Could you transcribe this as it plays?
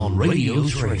on Radio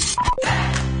 3.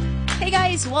 Hey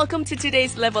guys, welcome to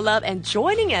today's Level Up, and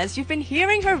joining us, you've been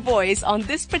hearing her voice on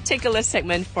this particular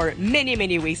segment for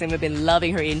many weeks, and we've been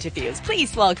loving her interviews.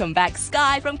 Please welcome back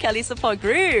Sky from Kelly Support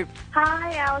Group.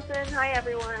 Hi Allison, hi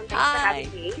everyone. Thanks for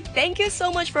having me. Thank you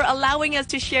so much for allowing us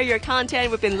to share your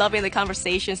content. We've been loving the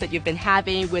conversations that you've been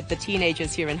having with the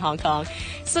teenagers here in Hong Kong.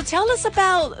 So tell us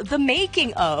about the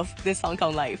making of this Hong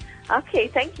Kong life. Okay,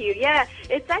 thank you. Yeah,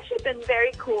 it's actually been a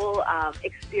very cool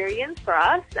experience for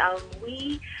us.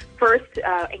 We first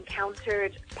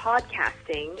encountered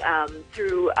podcasting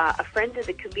through a friend in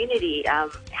the community,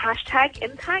 hashtag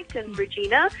Impact and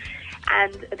Regina,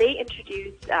 and they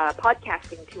introduced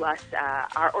podcasting to us,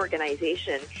 our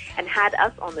organization, and had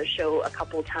us on the show a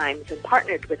couple times and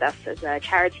partnered with us as a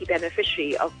charity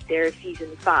beneficiary of their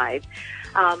season 5.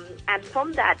 And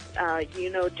from that,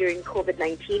 during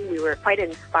COVID-19, we were quite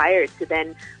inspired to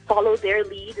then follow their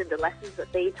lead and the lessons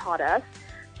that they taught us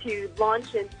to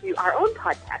launch into our own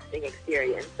podcasting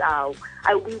experience.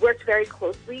 We worked very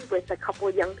closely with a couple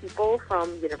of young people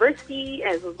from university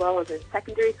as well as in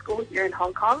secondary school here in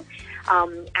Hong Kong.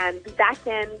 And the back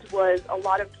end was a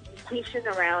lot of communication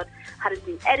around how to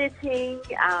do editing,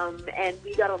 and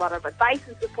we got a lot of advice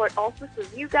and support also from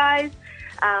you guys.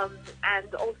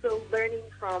 And also learning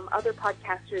from other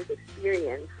podcasters'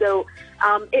 experience. So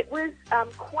it was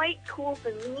quite cool for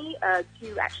me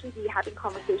to actually be having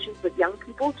conversations with young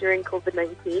people during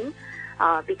COVID-19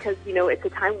 because, it's a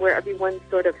time where everyone's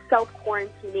sort of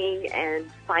self-quarantining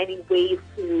and finding ways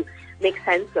to make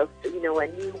sense of, a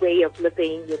new way of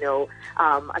living,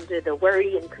 under the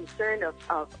worry and concern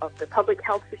of the public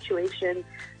health situation.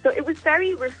 So it was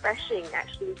very refreshing,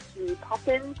 actually, to pop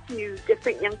into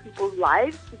different young people's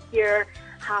lives to hear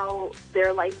how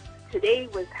their life today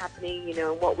was happening,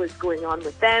 what was going on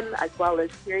with them, as well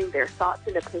as hearing their thoughts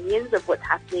and opinions of what's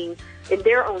happening in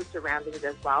their own surroundings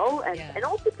as well, and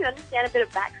also to understand a bit of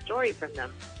backstory from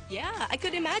them. Yeah, I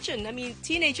could imagine. I mean,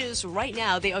 teenagers right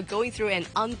now, they are going through an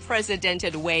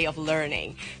unprecedented way of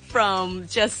learning, from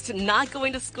just not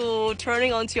going to school,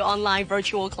 turning onto online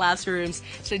virtual classrooms,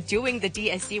 to doing the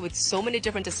DSC with so many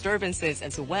different disturbances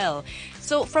as well.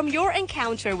 So from your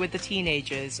encounter with the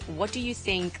teenagers, what do you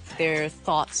think their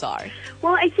thoughts are?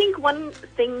 Well, I think one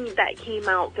thing that came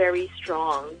out very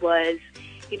strong was,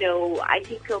 I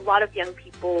think a lot of young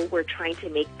people were trying to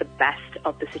make the best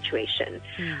of the situation.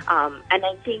 And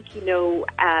I think,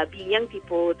 being young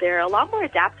people, they're a lot more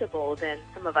adaptable than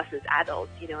some of us as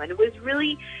adults, and it was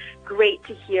really great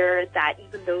to hear that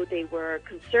even though they were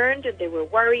concerned and they were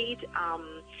worried,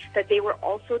 that they were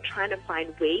also trying to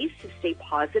find ways to stay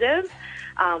positive.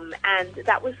 And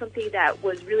that was something that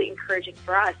was really encouraging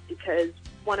for us, because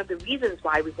one of the reasons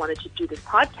why we wanted to do this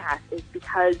podcast is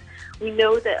because we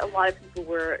know that a lot of people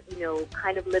were,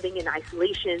 kind of living in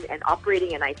isolation and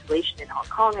operating in isolation in Hong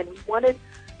Kong, and we wanted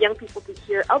young people to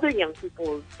hear other young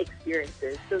people's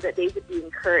experiences so that they would be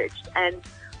encouraged. And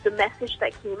the message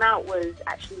that came out was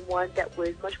actually one that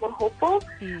was much more hopeful,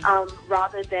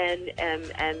 rather than,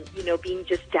 being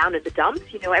just down in the dumps.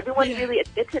 Everyone really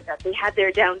admitted that they had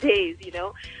their down days,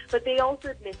 but they also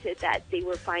admitted that they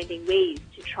were finding ways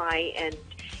to try and,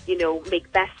 make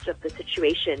best of the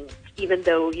situation, even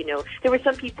though, there were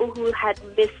some people who had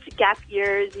missed gap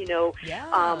years,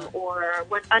 or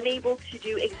were unable to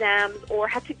do exams or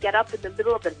had to get up in the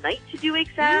middle of the night to do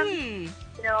exams.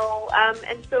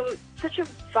 And so such a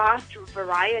vast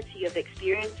variety of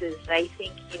experiences. I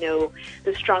think,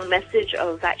 the strong message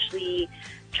of actually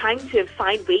trying to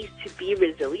find ways to be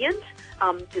resilient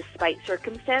despite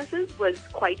circumstances was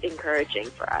quite encouraging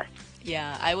for us.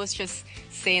 Yeah, I was just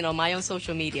saying on my own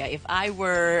social media, if I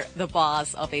were the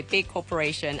boss of a big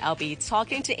corporation, I'll be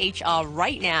talking to HR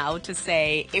right now to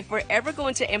say, if we're ever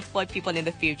going to employ people in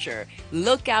the future,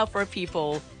 look out for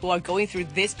people who are going through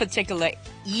this particular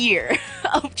year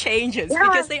of changes,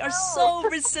 because they are so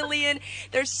resilient,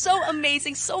 they're so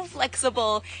amazing, so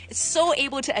flexible, so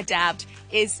able to adapt.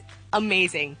 Is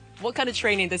amazing. What kind of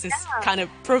training this is kind of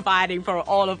providing for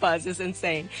all of us is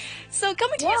insane. So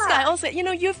coming to you, Sky, also,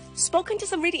 you've spoken to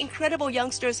some really incredible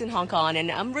youngsters in Hong Kong,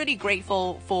 and I'm really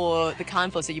grateful for the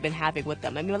convos that you've been having with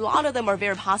them. I mean, a lot of them are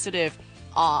very positive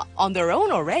on their own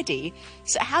already.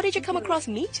 So how did you come across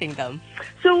meeting them?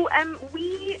 So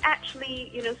we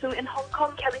actually, so in Hong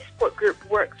Kong, Kelly Support Group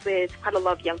works with quite a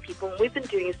lot of young people, and we've been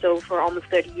doing so for almost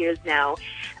 30 years now.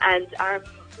 And our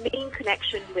main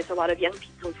connection with a lot of young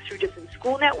people through different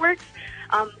school networks.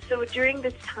 So during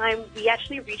this time, we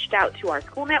actually reached out to our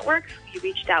school networks. We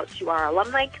reached out to our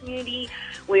alumni community.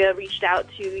 We reached out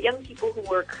to young people who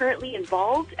were currently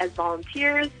involved as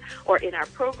volunteers or in our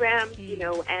programs,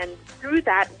 and through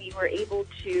that, we we were able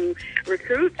to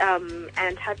recruit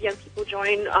and have young people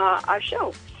join our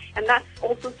show. And that's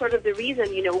also sort of the reason,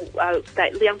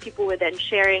 that young people were then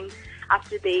sharing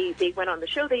after they went on the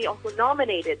show. They also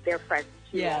nominated their friends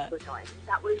to also join.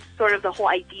 That was sort of the whole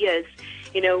idea is,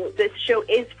 this show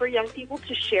is for young people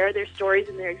to share their stories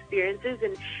and their experiences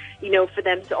and, for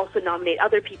them to also nominate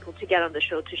other people to get on the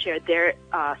show to share their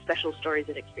special stories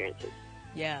and experiences.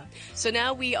 Yeah. So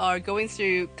now we are going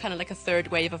through kind of like a third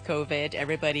wave of COVID.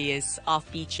 Everybody is off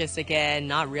beaches again,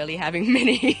 not really having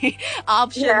many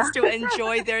options to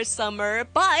enjoy their summer.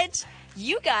 But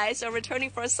you guys are returning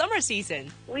for a summer season.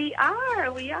 We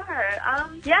are.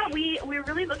 We're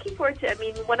really looking forward to it. I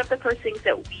mean, one of the first things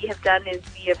that we have done is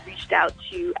we have reached out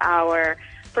to our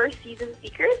first season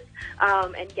speakers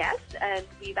and guests, and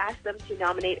we've asked them to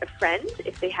nominate a friend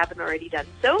if they haven't already done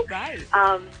so. Right.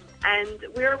 And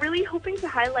we're really hoping to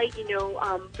highlight,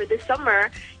 for this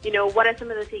summer, what are some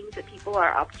of the things that people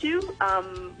are up to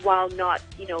while not,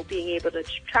 being able to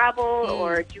travel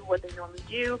or do what they normally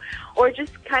do, or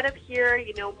just kind of hear,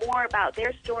 more about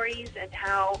their stories and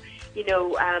how,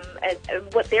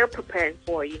 and what they're preparing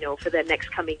for the next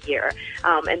coming year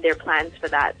and their plans for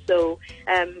that. So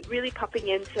really popping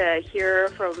in to hear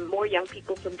from more young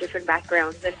people from different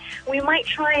backgrounds. And we might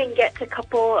try and get a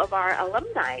couple of our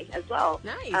alumni as well.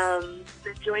 Nice.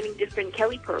 They're joining different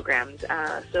Kelly programs,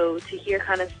 so to hear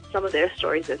kind of some of their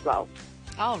stories as well.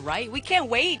 All right. We can't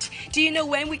wait. Do you know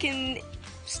when we can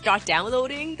start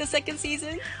downloading the second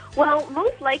season? Well,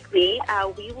 most likely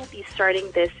we will be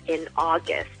starting this in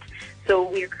August. So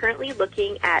we're currently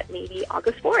looking at maybe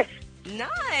August 4th.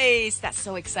 Nice. That's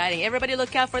so exciting. Everybody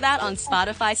look out for that on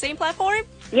Spotify. Same platform?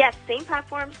 Yes, same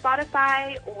platform,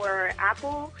 Spotify or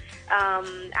Apple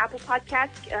Podcast.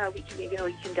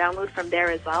 You can download from there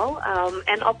as well.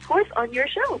 And of course on your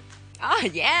show. Ah,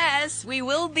 yes. We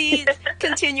will be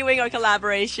continuing our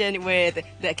collaboration with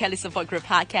the Kelly Support Group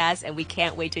podcast, and we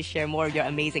can't wait to share more of your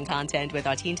amazing content with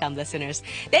our Teen Time listeners.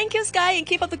 Thank you, Sky, and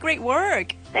keep up the great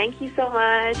work. Thank you so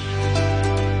much.